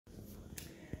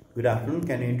Good afternoon.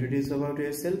 Can you introduce about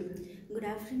yourself? Good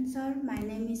afternoon, sir. My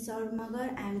name is Saru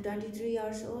Magar. I am 23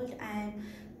 years old.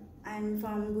 I'm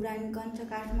from Burankanta,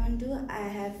 Kathmandu. I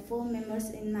have 4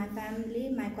 members in my family.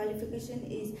 My qualification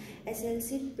is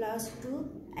SLC plus 2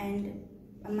 and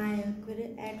my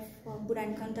career at for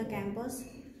Burankanta campus.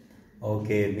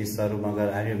 Okay, Miss Saru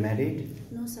Magar, are you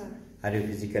married? No, sir. Are you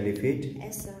physically fit?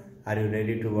 Yes, sir. Are you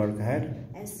ready to work hard?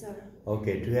 Yes, sir.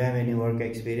 Okay, do you have any work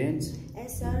experience?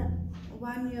 Yes, sir.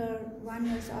 1 year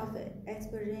of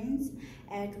experience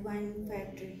at one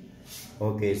factory.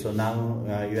 Okay, so now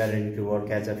you are ready to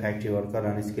work as a factory worker,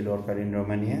 unskilled worker in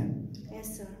Romania?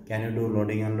 Yes, sir. Can you do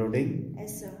loading and unloading?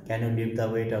 Yes, sir. Can you lift the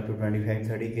weight up to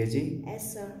 25-30 kg?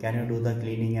 Yes, sir. Can you do the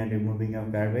cleaning and removing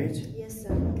of garbage? Yes,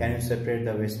 sir. Can you separate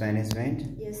the waste management?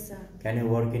 Yes, sir. Can you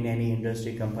work in any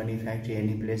industry, company, factory,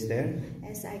 any place there?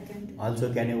 Yes, I can do.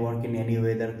 Also, can you work in any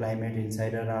weather, climate,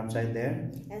 inside or outside there?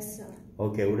 Yes, sir.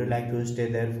 Okay, would you like to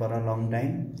stay there for a long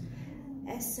time?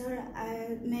 Yes, sir.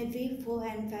 Maybe 4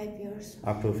 and 5 years.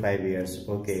 Up to 5 years.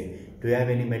 Okay. Do you have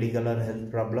any medical or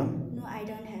health problem? No, I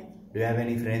don't have. Do you have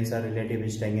any friends or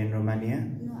relatives staying in Romania?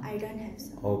 No, I don't have,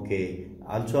 sir. Okay.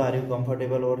 Also, are you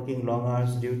comfortable working long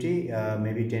hours duty,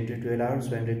 maybe 10 to 12 hours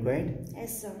when required?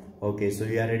 Yes, sir. Okay, so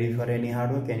you are ready for any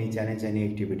hard work, any challenge, any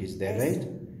activities there, Yes, right?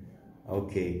 sir.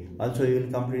 Okay. Also, you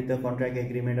will complete the contract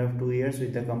agreement of 2 years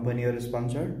with the company or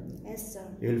sponsor? Yes, sir.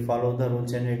 You will follow the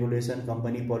rules and regulation,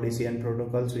 company policy and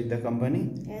protocols with the company?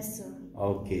 Yes, sir.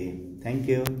 Okay. Thank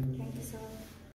you.